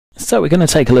So we're going to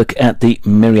take a look at the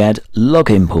Myriad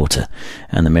log importer,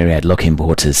 and the Myriad log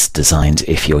importer is designed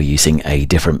if you're using a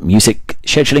different music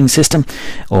scheduling system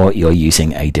or you're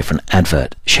using a different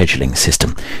advert scheduling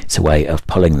system. It's a way of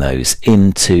pulling those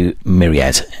into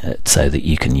Myriad so that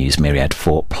you can use Myriad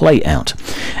for Playout.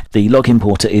 The log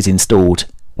importer is installed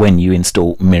when you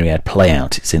install Myriad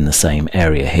Playout. It's in the same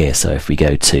area here. So if we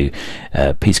go to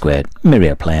P2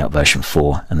 Myriad Playout version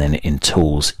 4 and then in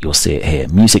Tools, you'll see it here,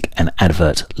 Music and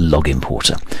Advert Log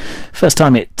Importer. First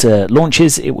time it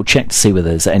launches, it will check to see whether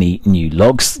there's any new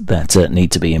logs that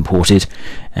need to be imported,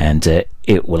 and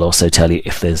it will also tell you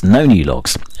if there's no new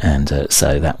logs, and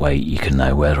so that way you can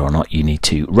know whether or not you need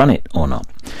to run it or not.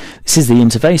 This is the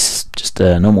interface, just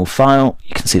a normal file.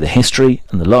 You can see the history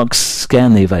and the logs,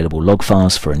 scan the available log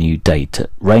files for a new data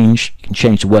range. You can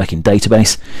change the working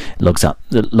database. It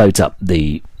loads up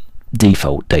the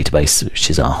default database, which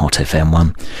is our hot FM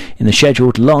one. In the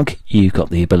scheduled log, you've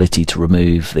got the ability to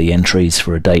remove the entries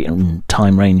for a date and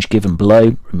time range given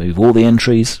below, remove all the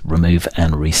entries, remove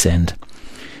and resend.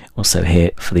 Also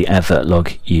here for the advert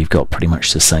log, you've got pretty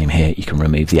much the same here. You can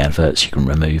remove the adverts, you can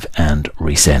remove and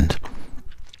resend.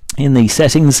 In the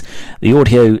settings, the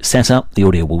audio setup, the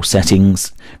audio wall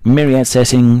settings, Myriad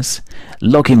settings,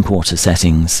 log importer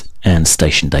settings, and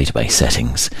station database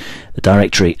settings, the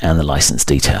directory and the license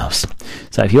details.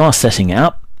 So if you are setting it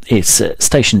up, it's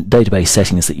station database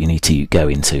settings that you need to go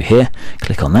into here.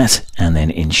 Click on that, and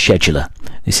then in scheduler,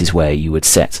 this is where you would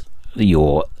set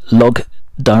your log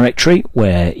directory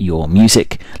where your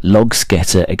music logs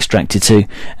get extracted to,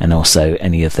 and also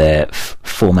any of their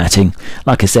formatting.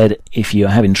 Like I said, if you're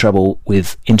having trouble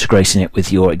with integrating it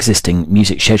with your existing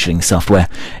music scheduling software,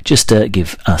 just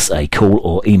give us a call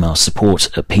or email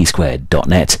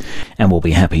support@p2.net and we'll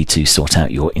be happy to sort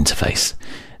out your interface.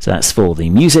 So that's for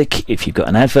the music. If you've got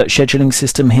an advert scheduling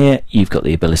system here, you've got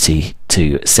the ability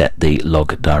to set the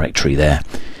log directory there.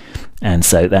 And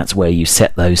so that's where you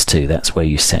set those to. That's where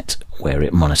you set where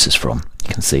it monitors from.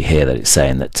 You can see here that it's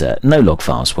saying that no log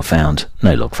files were found,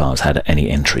 no log files had any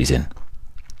entries in.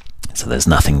 So there's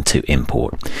nothing to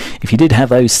import. If you did have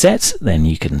those set, then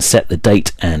you can set the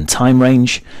date and time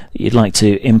range that you'd like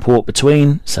to import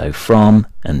between. So from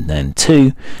and then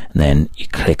to, and then you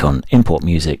click on import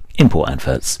music, import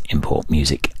adverts, import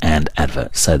music and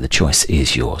adverts. So the choice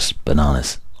is yours,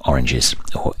 bananas, oranges,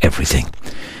 or everything.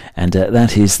 And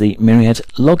that is the Myriad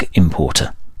log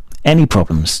importer. Any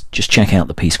problems, just check out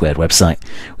the P2 website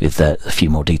with a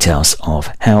few more details of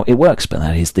how it works, but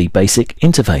that is the basic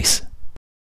interface.